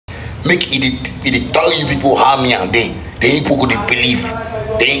make it tell you people how me and then people could believe.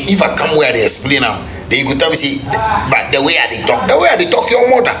 Then if I come where they explain now, then you could tell me say, but the way they talk, your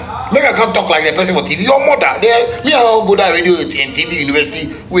mother. Make I can't talk like the person for TV. Your mother, me I go that radio and TV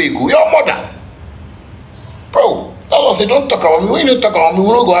university. Where you go, your mother, bro. That's what I say. Don't talk about me. When you talk about me, we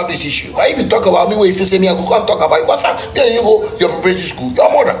don't go have this issue. Why if you talk about me, if you say me, I go come talk about you. What's up? Then you go your preparatory school.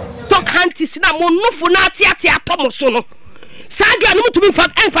 Your mother. Talk hantis na mo no fu na tia tomo so no. Saga no mutumi fa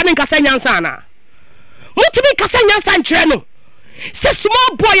enfa ne nkasa nyansa na. Mutumi kasa nyansa nkyere no. Say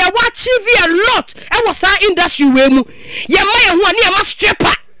small boy I watch achieve a lot. I was our industry we mu. Ye ma ye ho ani e ma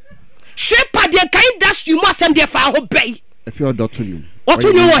stripper. Stripper de kind industry mu asem de fa ho bay. If you do to you.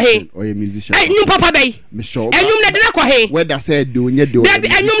 Otu nyu wo he. Or a musician. Eh nyu papa bay. Me sure. Enyum na de na ko he. Where that say do nye do. Debi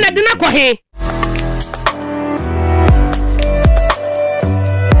enyum na de na ko he.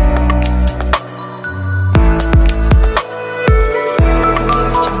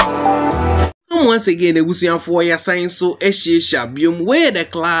 Once again, the Wusian for your science so biom where the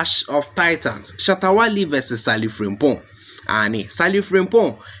clash of titans. Shatta Wale versus Sally Frimpong. And Sally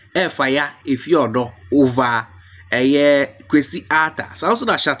Frimpong, fire if you're over a year Kwasi Arthur. So also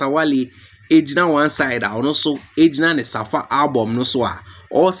that Shatta Wale age na one side, and also age na the Safa album no so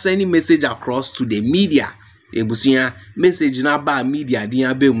or sending message across to the media. Ebusia message na ba media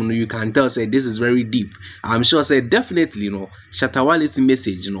you can tell say this is very deep. I'm sure say definitely Shatta Wale's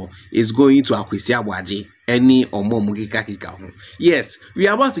message is going to Kwasi Arthur any or more mugika kika. Yes, we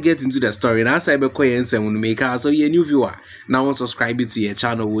are about to get into the story. Now say be koyen say when make so you new viewer now subscribe to your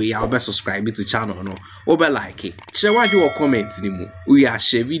channel we are best subscribe to channel no obe like it share what your comment ni mu we are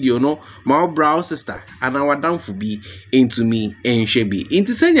share video no my brow sister and our down for be into me and shebi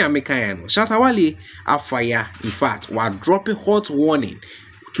into senya meka no Shatta Wale afire in fact we drop a hot warning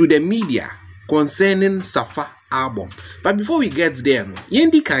to the media concerning Safa album. But before we get there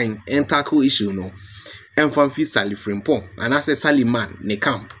yendi kind and tackle issue Enfamfi Sally Frimpong and I say Sally Mann ne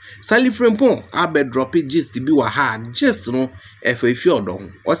camp. Sally Frimpong abe drop it just to be hard just if you're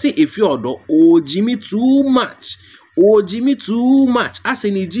done. Or say if you're done, oh Jimmy too much. Oh Jimmy too much. As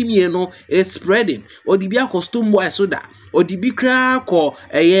any Jimmy is spreading. Or the bia costume boy soda. Or the big crack or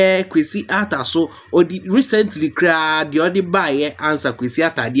Kwasi Arthur so or the recently crack the other buy answer Kwasi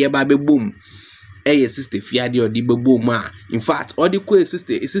Arthur the baby boom. Sister Efia the other boom. In fact, all the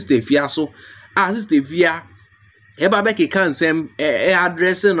sister Efia so Sister Efia, Ebabeke can send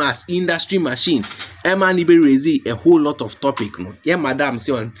addressing as industry machine. Emma be raise a whole lot of topic no. Yeah, madam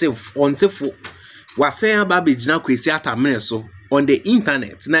say until was saying baby jina Kwasi Arthur so on the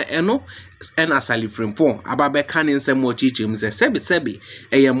internet. Na ena Sally Frimpong Ababe can send more chichim say sebi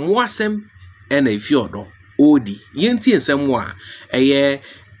mwasem ena ifiodo odi yenti ensem wa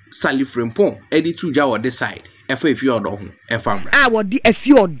Sally Frimpong edi tuja wo decide efa ifiodo ho efamra wo di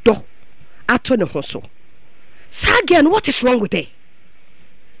ifiodo atone hoso. So again, what is wrong with her?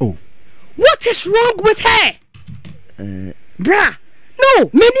 Oh. What is wrong with her? Bruh. No,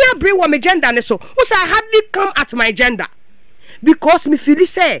 many are bring my gender so. Also, I hardly come at my gender. Because me feel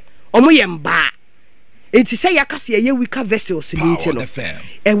say, omo yemba. It say yakasi ye weaker vessels in it.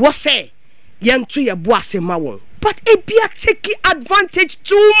 E was say, yentu ye boase mawon. But it be a taking advantage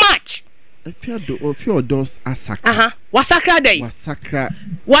too much. If you does asakra. Wasakra day.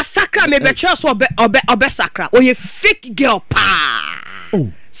 Wasakra me be chance obe sakra. O ye fake girl pa.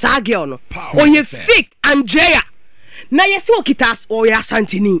 Oh. Sa girl no. O ye fake Andrea. Na yesi okitas o ya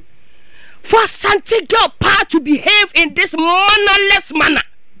santini. For Santi girl pa to behave in this mannerless manner.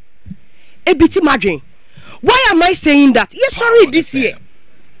 A bit imagine. Why am I saying that? Yes, sorry this year.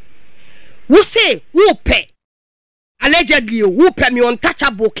 We say who pay. Allegedly, who pay me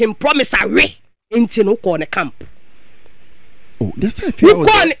untouchable can promise a way into no corner camp. Oh, that's a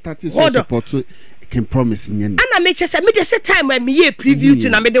fair status of support to can promise in and I make just a time when me a preview to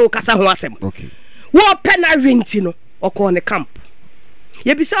Namede Okasa Huasem. Okay. What pen I ring Tino or corner camp.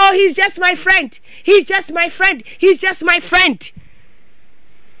 You be so, oh, he's just my friend. He's just my friend. He's just my friend.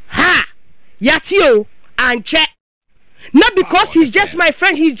 Ha! Yatio and check. Not because he's just my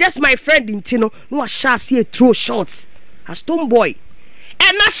friend, he's just my friend in Tino. No, I shall see a throw shots. A stone boy,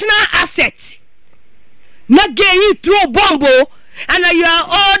 a national asset. Not gay you throw bombo, and you are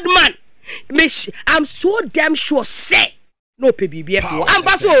old man. I'm so damn sure, say no PBBF. I'm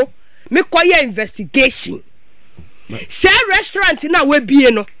baso. Me quiet investigation. Say restaurant now we be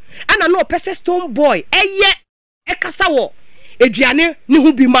no, and I know person stone boy. E kasawo. Adriane ni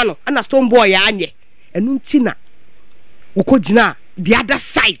hu bi mano, and a stone boy anye. Enuntina. Ukojina the other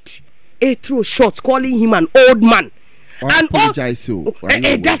side. A throw shots calling him an old man. And apologize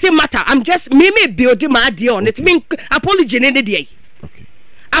it doesn't matter. I'm just me building my idea on it. Mean apology any day. Okay.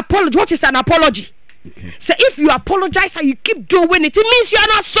 Apology. What is an apology? So if you apologize and you keep doing it, it means you are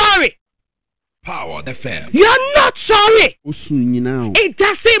not sorry. Power FM. You are not sorry. It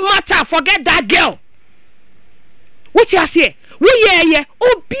doesn't matter. Forget that girl. What you say? We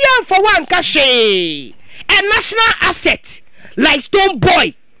Obian for one cash. A national asset like Stone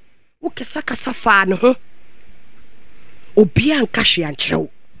Boy. Ukesaka safano, huh? Obian cash and chow.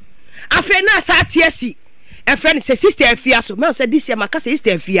 Afena satiesi. A friend says, Sister Efia. So, man said this year, my sister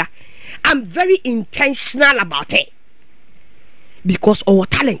Efia. I'm very intentional about it because of our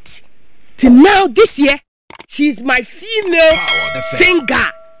talent. Till now, this year, she's my female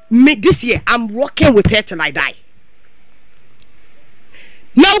singer. This year, I'm working with her till I die.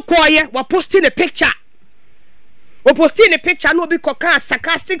 Now, Koye, we're posting a picture. We're posting a picture. No, because a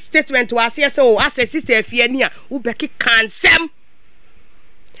sarcastic statement to our CSO, as a sister Efia, who beki cansem.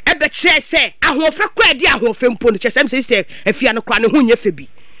 Ebe say, I won't for credit, I won't for impone, sister Efia no crown, who febi.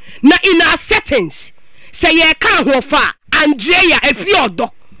 Now, in our settings, say, ye can't offer Andrea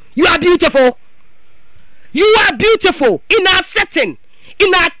Efia. You are beautiful. You are beautiful in our setting,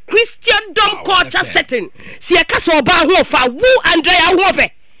 in our Christendom culture setting. See a cast of bar for woo Andrea Wove.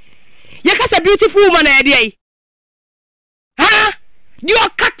 You cast a beautiful woman, idea. Huh? You are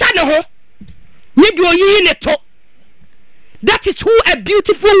Catano. You do you that is who a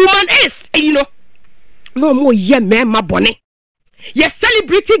beautiful woman is. And you know, no more ye man, my bonnet. Yes,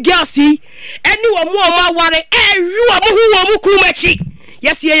 celebrity girl, see, anyone more my worry, you are who kumachi.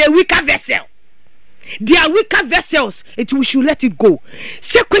 Yes, ye a weaker vessel. They are weaker vessels. We should let it go.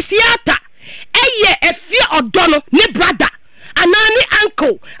 Sequesiata, a fear of Dono, ne brother, anani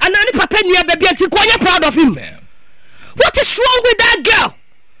uncle, anani papa near baby, and you're proud of him. What is wrong with that girl?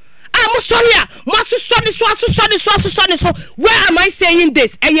 I'm sorry, so where am I saying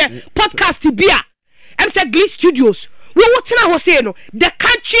this? Podcast Bia, I'm saying Glee Studios. What I was saying, the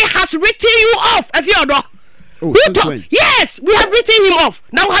country has written you off. Have you heard? Yes, we have written him off.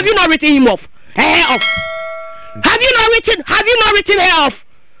 Now, have you not written him off? Hair off. Have you not written hair off?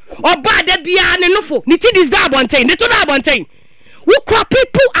 Or bad the Bian and Nufo. Nitid is that one thing. Little that one thing.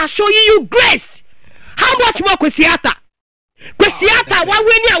 People are showing you grace. How much more Kwesiata? Kwesiata, why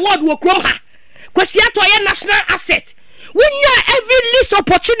when you award will come her? Kwesiata, a national asset. When you are every least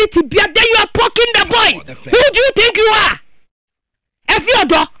opportunity, then you are poking the boy. Who do you think you are?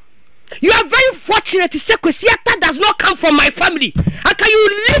 Efiodo, you are very fortunate to say Kwesiata does not come from my family. How can you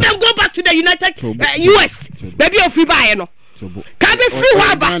leave and go back to the United US? Baby of Fribaye, no. Can be free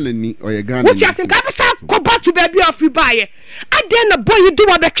waba. What you think? Can be go back to baby of Fribaye. And then the boy you do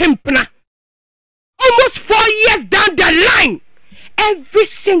a bechimpna. Almost 4 years down the line, every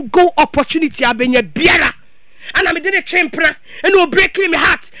single opportunity I've been a biara. And I did a chimpna and will break my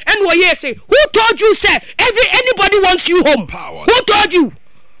heart. And will say, who told you, sir? Anybody wants you home? Who told you?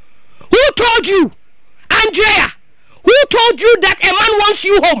 Who told you? Andrea, who told you that a man wants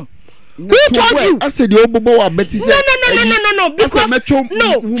you home? Who told you? I said, no. Because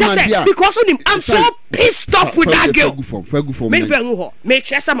no, just say because of him. I'm so pissed off with that girl. Make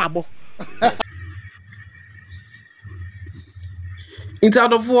sure some abo. In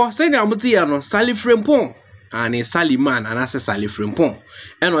terms of war, say the Amutiano, Sally Frimpon, and a Sally Man, and I say Sally Frimpon.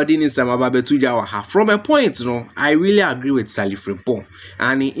 And I didn't say about Betuja. From a point, no, I really agree with Sally Frimpon.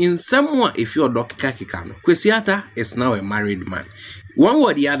 And in someone, if you're Dr. Kakikano, Kwesiata is now a married man. One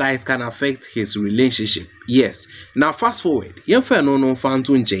way or the other, it can affect his relationship. Yes. Now, fast forward. You no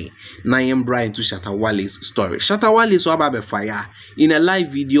Fantun J. Now, I'm brought to Shatta Wale's story. Shatta Wale is about fire in a live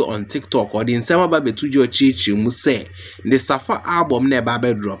video on TikTok or the Insama Babe to your church. You must say the Safa album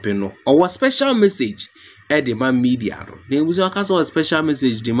never dropping or a special message. The man media. Then we also a special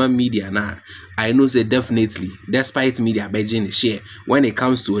message. The man media now. I know say definitely, despite media begging the share when it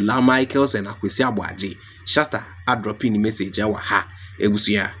comes to La Michaels and Akwesi Abuaji, Shatta are dropping the message. Ha.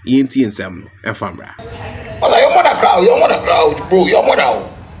 Ebusia, ENT and Sam, and Famra. But your mother crowd, bro. Your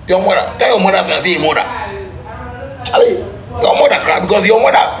mother. Tell your mother, say mother. Charlie, your mother crowd because your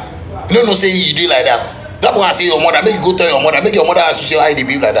mother. No, say you do like that. That's why I say your mother. Make you go tell your mother. Make your mother ask you say I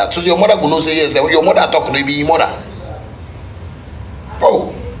behave like that. So your mother go no say yes. Your mother talking to be your mother,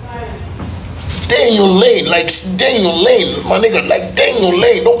 bro. Stay in your lane, like stay in your lane, my nigga. Like stay in your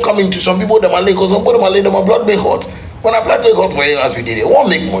lane. Don't come into some people that my lane because some people that my lane, my blood make hot. When I blood make hot for you as we did it, won't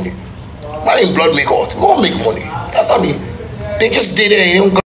make money. My name blood make hot, won't make money. That's what I mean. They just did it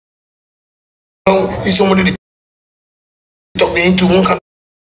and you don't see somebody talk into one can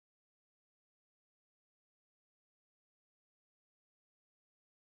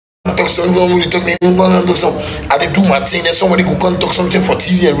talk somebody talk me, I did do my thing, then somebody could come talk something for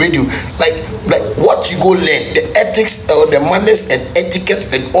TV and radio. Like what you go learn, the ethics or the manners and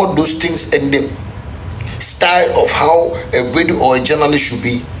etiquette and all those things and the style of how a radio or a journalist should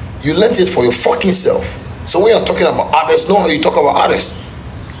be, you learned it for your fucking self. So when you're talking about others, know how you talk about others.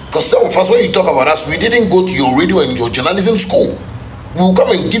 Because some of us, when you talk about us, we didn't go to your radio and your journalism school. We will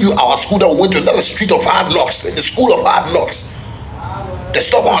come and give you our school that we went to. That's the street of hard knocks, the school of hard knocks. The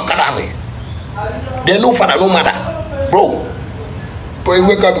Stubborn Academy. There's no father, no mother. Bro. But you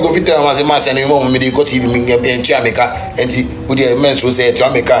wake up, you go fit tell them as a man, and you mom, they go to even in Jamaica, and the men will say,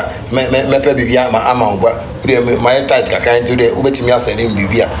 Jamaica, me Bibia, my ama, my tight kind to the Ubetimia and him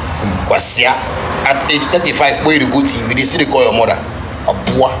Bibia. Kwasi. At age 35, where you go to, they still call your mother a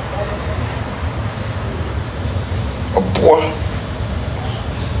boy. A boy.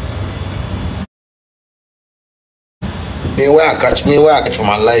 Where I catch for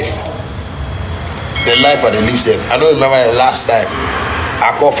my life. The life I live. I don't remember the last time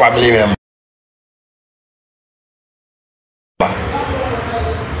I call family member.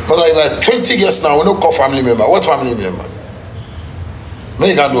 But like 20 years now, we don't call family member. What family member?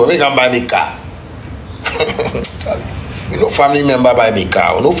 Me can buy me car. No family member buy me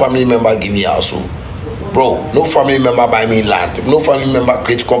car. No family member give me house. Bro, no family member buy me land. No family member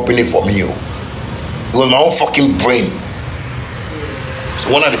create company for me. It was my own fucking brain. So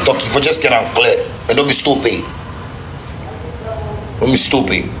when I talk, if I just get out clear and don't be stupid. Don't be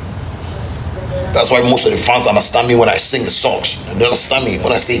stupid. That's why most of the fans understand me when I sing the songs. And they understand me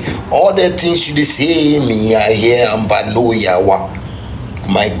when I say all the things you say me, I hear and but no yawa.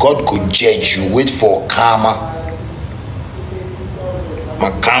 My God could judge you. Wait for karma. My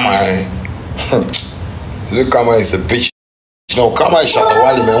karma, the karma is a bitch. No, karma is Shatta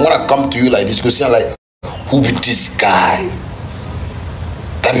Wale, man. When I come to you like this, go see like, who be this guy?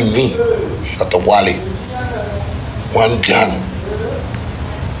 That be me, Shatta Wale. One done.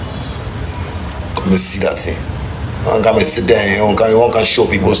 Come and see that thing. You come and sit there and you can show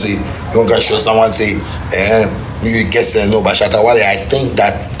people, say, you can show someone, say, you guess no, but Shatta Wale, I think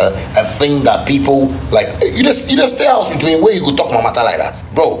that people, like, you just stay house with me where you could talk my matter like that.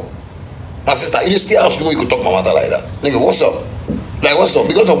 Bro, my sister, you just stay house with me where you could talk my matter like that. Nigga, what's up? Like, what's up?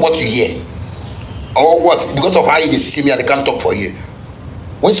 Because of what you hear. Or what? Because of how you see me and they can't talk for you.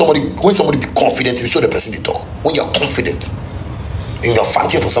 When somebody be confident, you show the person they talk. When you're confident and you're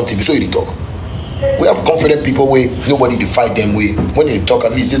fighting for something, you show you they talk. We have confident people where nobody they fight them way. When they talk,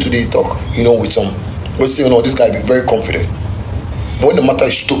 at least they talk, with some. We say, this guy be very confident. But when the matter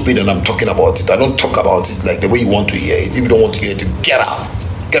is stupid and I'm talking about it, I don't talk about it like the way you want to hear it. If you don't want to hear it, get out.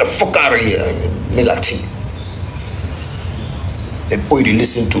 Get the fuck out of here and make that thing. The boy they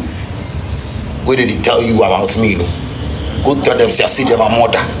listen to, where did they tell you about me, Go tell them, say, I see them my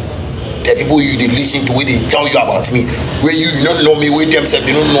mother. The people they listen to, where they tell you about me, where you don't know me, where them say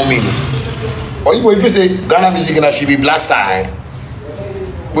they don't know me. Or if you say Ghana music and I should be Black Star,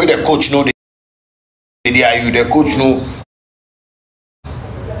 where the coach know they are you, the coach know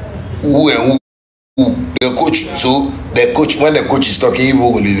who and who. The coach, so the coach, when the coach is talking, you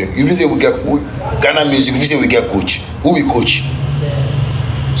will listen. If you say we get Ghana music, if you say we get coach, who we coach?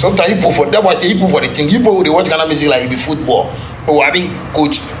 Sometimes you put for that was you put for the thing. You put they watch Ghana music like it be football. Oh, I mean,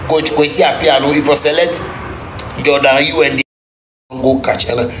 coach Kwasi Appiah, if you select Jordan, you and go catch,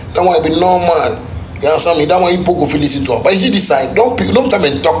 and that one be normal. You understand me? That one you go feel listen to. But you see this side, don't come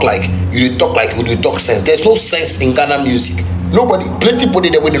and talk like you talk like you talk sense. There's no sense in Ghana music. Nobody, plenty people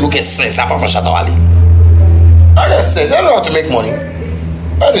there when they look at sense apart from Shatta Wale. I got sense. I don't know how to make money.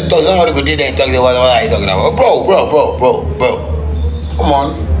 I don't talk. Somebody go there and talk about what are you talking about, bro. Come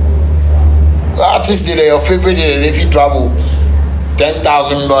on. The artist did your favorite did if you travel $10,000,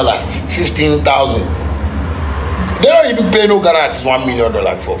 $15,000. They don't even pay no Ghana artist $1 million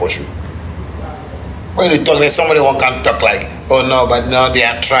for sure. When you talk, somebody won't come talk like, oh no, but now they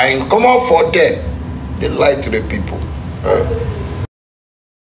are trying. Come on for them. They lie to the people.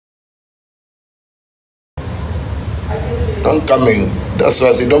 Don't come in. That's why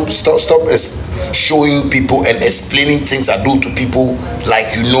I say don't stop showing people and explaining things I do to people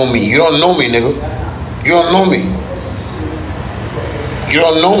like you know me. You don't know me, nigga. You don't know me. You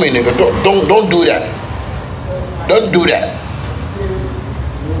don't know me, nigga. Don't do that. Don't do that.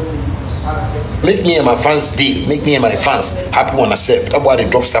 Make me and my fans deal. Make me and my fans happy on ourselves. That's why they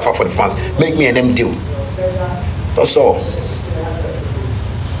drop stuff for the fans. Make me and them deal. That's all.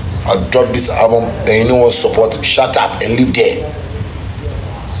 I'll drop this album and support. Shut up and live there.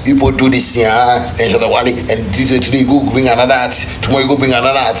 People do this thing and Shatta Wale and this way today you go bring another artist. Tomorrow you go bring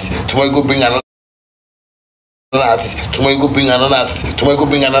another artist. Tomorrow you go bring another artist. Tomorrow you go bring another artist. Tomorrow you go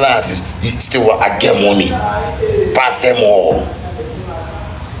bring another artist. You still I get money. Pass them all.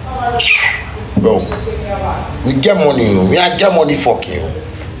 Bro, we get money. We get money fucking.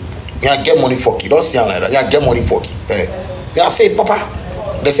 We get money fucking. Don't say like that. We get money fucking. I say, Papa.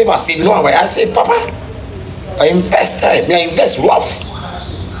 They say, I say, you know what I say, Papa. I invest. I invest rough.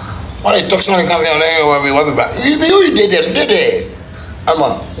 When they talk something, can't say, you did it.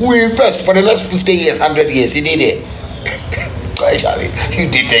 We invest for the next 50 years, 100 years. He did it. You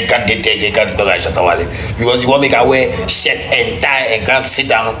did take, they can't talk like Shatta Wale. Because you want to make a wear shirt and tie and can't sit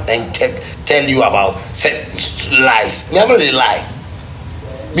down and tell you about lies. I know they lie.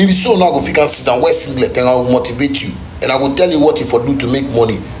 Maybe so now if you can sit down, wear singlet and I will motivate you. And I will tell you what you for do to make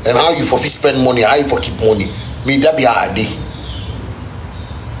money and how you for spend money, how you for keep money. May that be our day.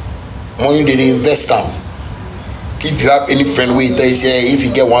 Money they invest them. If you have any friend where you say if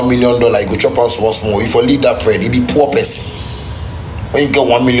you get $1 million, you go chop out small. If you leave that friend, he be poor person. When you get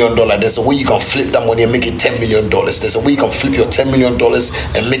 $1 million, there's a way you can flip that money and make it $10 million. There's a way you can flip your $10 million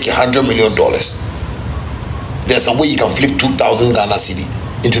and make it $100 million. There's a way you can flip 2,000 Ghana cedi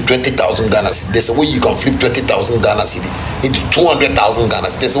into 20,000 Ghana cedi. There's a way you can flip 20,000 Ghana cedi into 200,000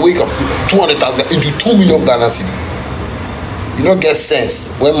 Ghana cedi. There's a way you can flip 200,000 into 2 million Ghana cedi. You don't get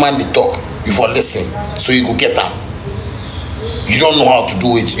sense when man they talk, you for listen, so you go get them. You don't know how to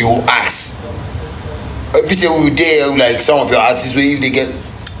do it, you ask. If you say we there, like some of your artists, where if they get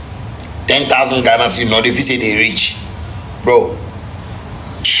 10,000 Ghana cedi, not if you say they rich, bro.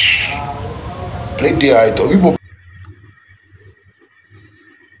 Play the item.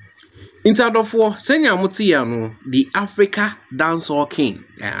 Intadofo senya mutia no the Africa dancehall king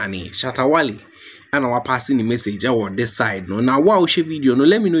ani Shatta Wale and our passing the message on this side no now wow share video no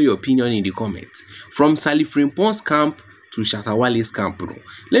let me know your opinion in the comments from Sally Frimpon's camp to Shatta Wale's camp no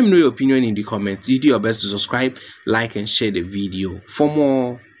let me know your opinion in the comments. You do your best to subscribe, like and share the video for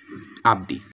more updates.